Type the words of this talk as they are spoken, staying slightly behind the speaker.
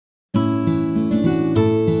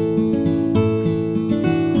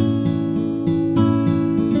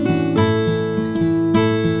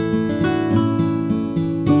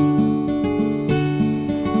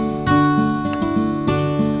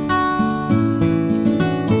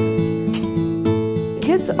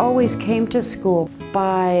kids always came to school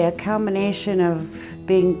by a combination of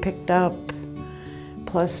being picked up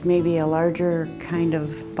plus maybe a larger kind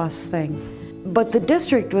of bus thing. But the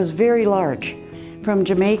district was very large, from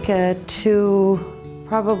Jamaica to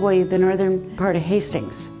probably the northern part of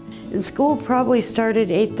Hastings. And school probably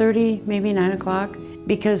started 8:30, maybe 9 o'clock,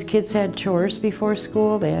 because kids had chores before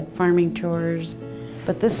school. They had farming chores.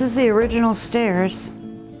 But this is the original stairs,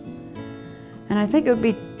 and I think it would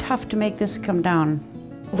be tough to make this come down.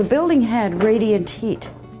 The building had radiant heat,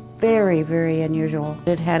 very, very unusual.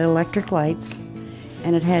 It had electric lights,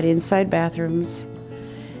 and it had inside bathrooms,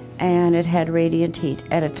 and it had radiant heat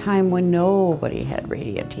at a time when nobody had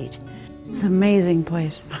radiant heat. It's an amazing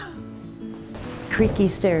place. Creaky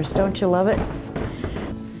stairs, don't you love it?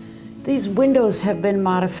 These windows have been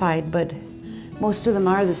modified, but most of them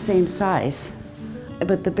are the same size.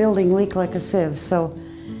 But the building leaked like a sieve, so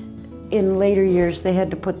in later years they had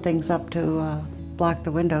to put things up to block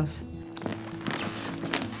the windows.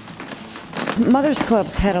 Mothers'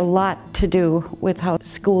 clubs had a lot to do with how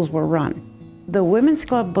schools were run. The women's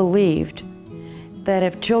club believed that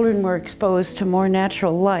if children were exposed to more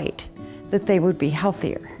natural light, that they would be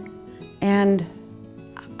healthier. And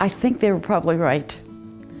I think they were probably right.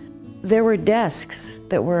 There were desks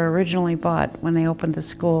that were originally bought when they opened the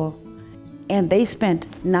school, and they spent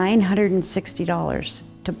 $960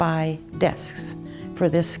 to buy desks for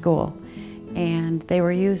this school, and they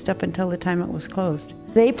were used up until the time it was closed.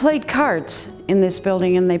 They played cards in this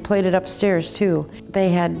building, and they played it upstairs too. They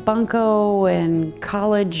had bunco and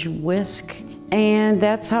college whisk, and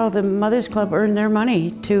that's how the Mothers Club earned their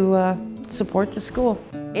money to support the school.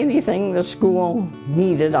 Anything the school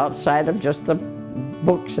needed outside of just the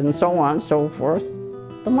books and so on and so forth,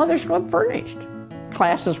 the Mothers Club furnished.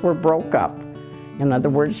 Classes were broke up. In other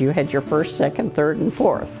words, you had your first, second, third, and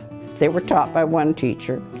fourth. They were taught by one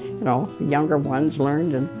teacher. You know, the younger ones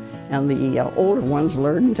learned and the older ones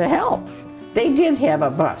learned to help. They did have a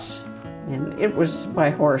bus, and it was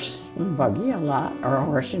by horse and buggy a lot, or a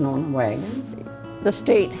horse and a wagon. The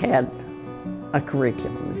state had a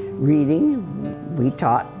curriculum, reading. We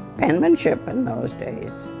taught penmanship in those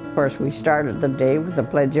days. Of course, we started the day with the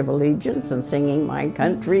Pledge of Allegiance and singing "My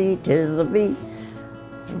Country, 'Tis of Thee,"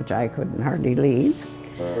 which I couldn't hardly lead.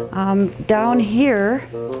 Down here,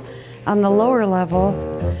 on the lower level,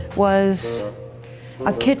 was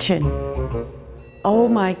a kitchen. Oh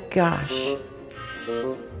my gosh.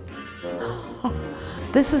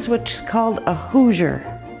 This is what's called a Hoosier.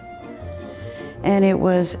 And it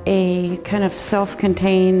was a kind of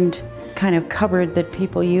self-contained kind of cupboard that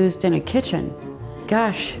people used in a kitchen.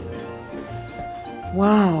 Gosh,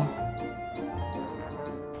 wow.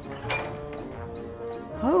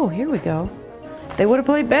 Oh, here we go. They would have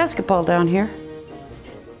played basketball down here.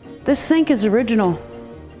 This sink is original.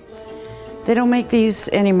 They don't make these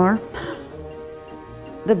anymore.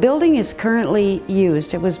 The building is currently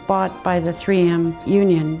used. It was bought by the 3M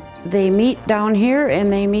union. They meet down here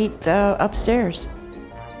and they meet upstairs.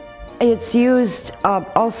 It's used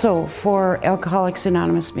also for Alcoholics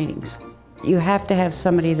Anonymous meetings. You have to have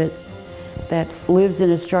somebody that lives in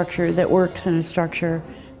a structure, that works in a structure,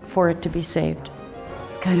 for it to be saved.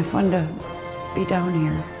 It's kind of fun to be down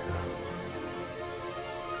here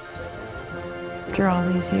after all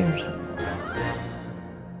these years.